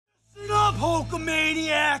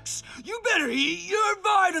Hulkamaniacs! You better eat your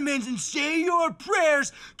vitamins and say your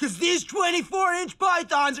prayers, because these 24-inch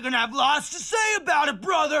pythons are gonna have lots to say about it,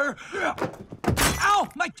 brother! Ow,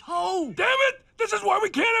 my toe! Damn it! This is why we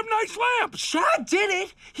can't have nice lamps! Chad did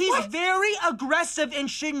it! He's very aggressive and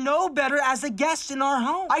should know better as a guest in our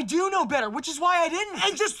home. I do know better, which is why I didn't.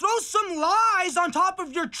 And just throw some lies on top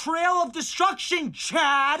of your trail of destruction,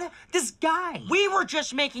 Chad! This guy. We were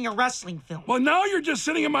just making a wrestling film. Well, now you're just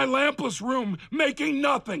sitting in my lampless room, making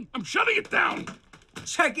nothing. I'm shutting it down.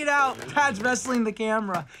 Check it out. Chad's wrestling the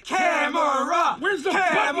camera. Camera! Where's the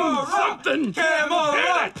button? Something!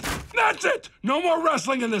 Camera! Hit it! That's it! No more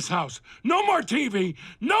wrestling in this house. No more TV.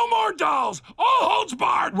 No more dolls. All holds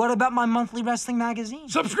barred. What about my monthly wrestling magazine?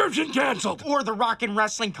 Subscription canceled. Or the Rock and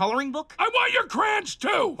Wrestling coloring book? I want your crayons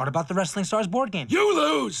too. What about the Wrestling Stars board game? You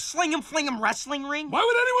lose. Sling 'em Fling 'em wrestling ring? Why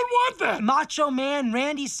would anyone want that? Macho Man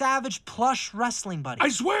Randy Savage plush wrestling buddy. I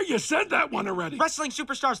swear you said that one already. Wrestling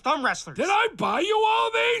Superstars thumb wrestlers. Did I buy you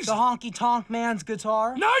all these? The Honky Tonk Man's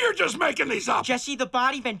guitar. Now you're just making these up. Jesse the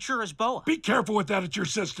Body Ventura's boa. Be careful with that at your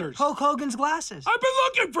sister's. Hulk Hogan's glasses. I've been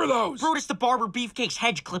looking for those. Brutus the Barber Beefcake's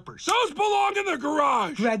hedge clippers. Those belong in the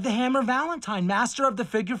garage. Greg the Hammer Valentine, master of the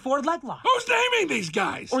figure 4 leg lock. Who's naming these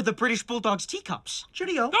guys? Or the British Bulldog's teacups.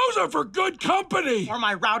 Cheerio. Those are for good company. Or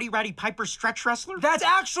my Rowdy Roddy Piper stretch wrestler. That's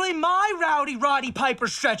actually my Rowdy Roddy Piper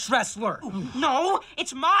stretch wrestler. No,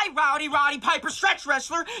 it's my Rowdy Roddy Piper stretch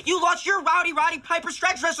wrestler. You lost your Rowdy Roddy Piper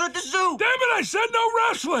stretch wrestler at the zoo. Damn it, I said no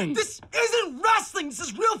wrestling. This isn't wrestling. This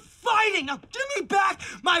is real fighting. Now give me back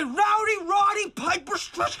my Rowdy Roddy Piper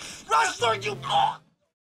stretch wrestler, you...